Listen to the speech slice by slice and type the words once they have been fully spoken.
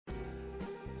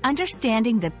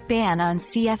Understanding the Ban on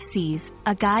CFCs,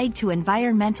 a Guide to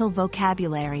Environmental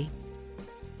Vocabulary.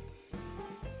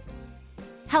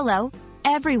 Hello,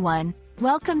 everyone.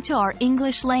 Welcome to our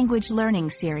English language learning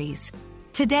series.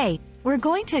 Today, we're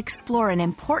going to explore an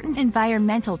important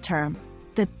environmental term,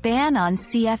 the ban on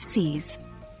CFCs.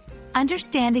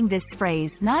 Understanding this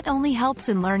phrase not only helps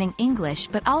in learning English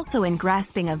but also in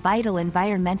grasping a vital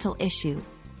environmental issue.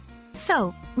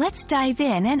 So, let's dive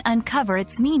in and uncover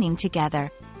its meaning together.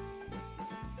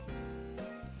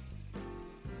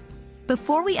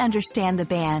 Before we understand the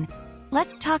ban,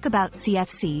 let's talk about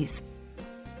CFCs.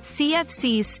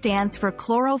 CFCs stands for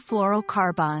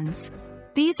chlorofluorocarbons.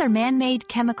 These are man-made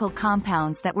chemical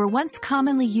compounds that were once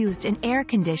commonly used in air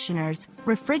conditioners,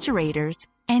 refrigerators,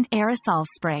 and aerosol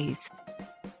sprays.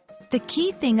 The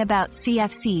key thing about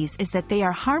CFCs is that they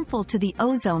are harmful to the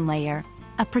ozone layer,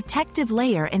 a protective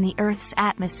layer in the Earth's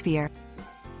atmosphere.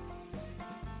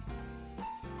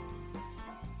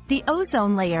 The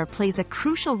ozone layer plays a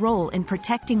crucial role in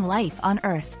protecting life on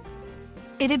Earth.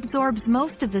 It absorbs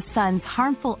most of the sun's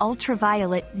harmful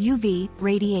ultraviolet UV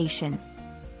radiation.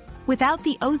 Without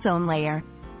the ozone layer,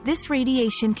 this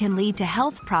radiation can lead to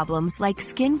health problems like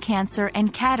skin cancer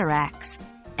and cataracts,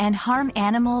 and harm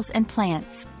animals and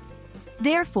plants.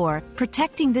 Therefore,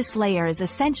 protecting this layer is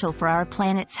essential for our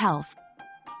planet's health.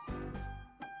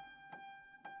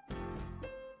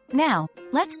 Now,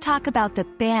 let's talk about the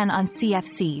ban on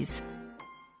CFCs.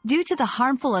 Due to the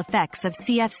harmful effects of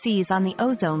CFCs on the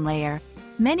ozone layer,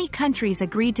 many countries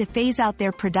agreed to phase out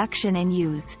their production and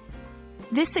use.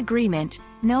 This agreement,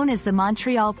 known as the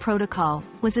Montreal Protocol,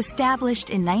 was established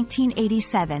in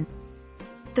 1987.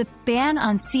 The ban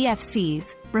on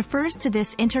CFCs refers to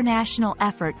this international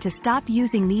effort to stop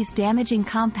using these damaging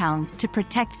compounds to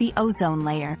protect the ozone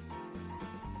layer.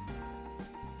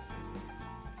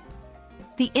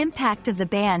 The impact of the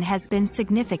ban has been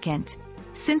significant.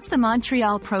 Since the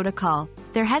Montreal Protocol,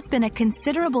 there has been a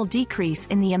considerable decrease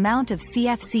in the amount of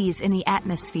CFCs in the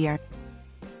atmosphere.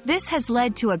 This has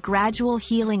led to a gradual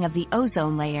healing of the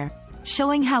ozone layer,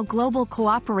 showing how global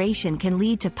cooperation can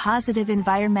lead to positive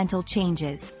environmental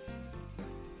changes.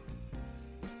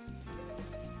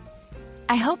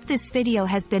 I hope this video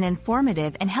has been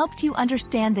informative and helped you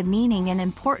understand the meaning and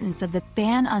importance of the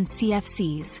ban on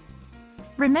CFCs.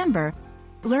 Remember,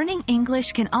 learning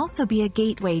English can also be a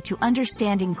gateway to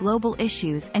understanding global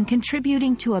issues and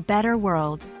contributing to a better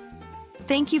world.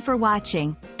 Thank you for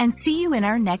watching, and see you in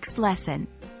our next lesson.